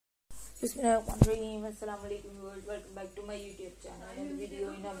Bismillahirrahmanirrahim. Assalamu alaikum viewers. Welcome back to my YouTube channel and video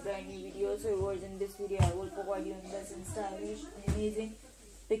in a brand new video. So viewers, in this video I will provide you in this stylish, amazing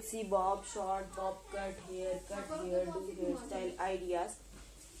pixie bob, short bob cut, hairdo, hairstyle ideas.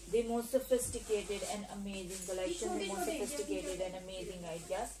 The most sophisticated and amazing collection, the most sophisticated and amazing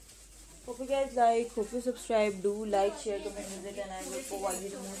ideas. Hope you guys like, hope you subscribe, do like, share, comment, visit, and I will provide you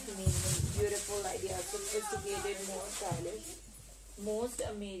the most amazing, beautiful ideas, sophisticated, more stylish, most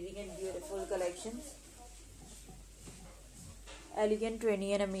amazing and beautiful collections. Elegant trendy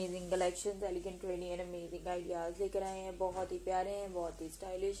and amazing collections, elegant trendy and amazing ideas लेकर आए हैं। बहुत ही प्यारे हैं, बहुत ही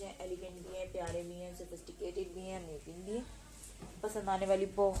stylish हैं, elegant भी हैं, प्यारे भी हैं, सोफिस्टिकेटेड भी हैं, अमेजिंग भी हैं। पसंद आने वाली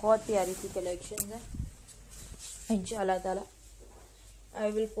बहुत प्यारी सी कलेक्शंस हैं। इंशाल्लाह ताला I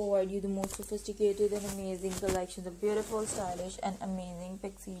will provide you the most sophisticated and amazing collections of beautiful, stylish and amazing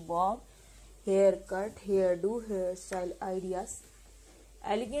pixie bob, haircut, hairdo, hairstyle ideas.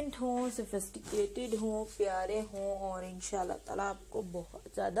 Elegant हो, सोफिस्टिकेटेड हो, प्यारे हो और इंशाल्लाह ताला आपको बहुत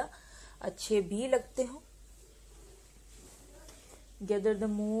ज़्यादा अच्छे भी लगते हो। Gather the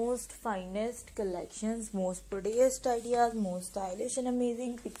most finest collections, most prettiest ideas, most stylish and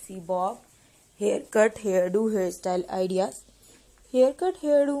amazing pixie bob, haircut, hairdo, hairstyle ideas. Hair cut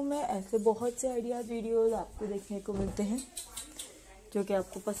hairdo में ऐसे बहुत से आइडियाज वीडियोस आपको देखने को मिलते हैं जो कि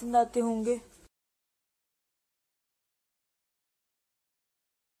आपको पसंद आते होंगे।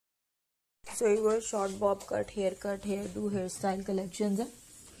 सो ये short Bob cut, hairdo, hair style collections हैं।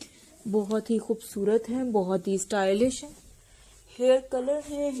 बहुत ही खूबसूरत हैं, बहुत ही स्टाइलिश हैं। हेयर कलर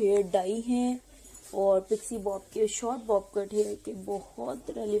है, हेयर डाई हैं और पिक्सी बॉब के, शॉर्ट बॉब कट हेयर के बहुत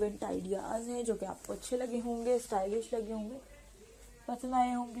रेलिवेंट आइडियाज हैं जो कि आपको अच्छे लगे होंगे, स्टाइलिश लगे होंगे, पसंद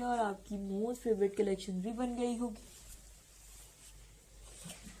आए होंगे और आपकी मोस्ट फेवरेट कलेक्शन भी बन गई होगी।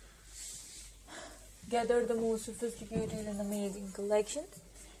 Gather the most sophisticated and amazing collections.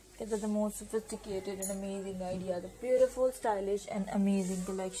 Gather the most sophisticated and amazing ideas. The beautiful, stylish and amazing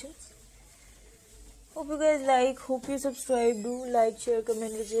collections. Hope you guys like, hope you subscribe, do like, share,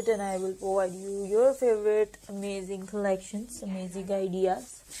 comment, visit, and I will provide you your favorite amazing collections, amazing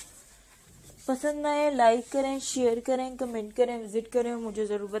ideas. पसंद आए like करें, share करें, comment करें, visit करें, मुझे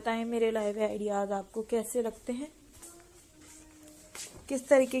ज़रूर बताएं मेरे लाइव आइडियाज़ आपको कैसे लगते हैं, किस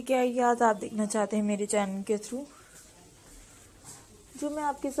तरीके के आइडियाज़ आप देखना चाहते हैं मेरे चैनल के थ्रू, जो मैं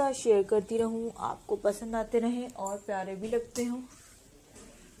आपके साथ शेयर करती रहूं, आपको पसंद आते रहें और प्यारे भी लगते हों।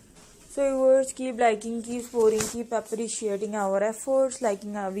 So viewers, keep liking, keep supporting, keep appreciating our efforts,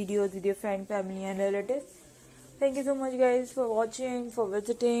 liking our videos with your friend, family and relatives. Thank you so much guys for watching, for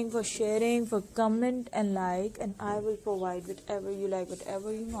visiting, for sharing, for comment and like, and I will provide whatever you like,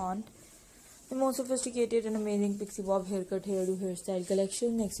 whatever you want. The most sophisticated and amazing pixie bob haircut, hairdo, hairstyle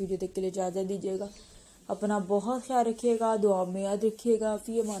collection. Next video तक के लिए इजाज़त दीजिएगा। अपना बहुत ख्याल रखिएगा, दुआ में याद रखिएगा।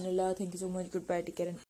 फी अमान अल्लाह। Thank you so much. Goodbye. Take care.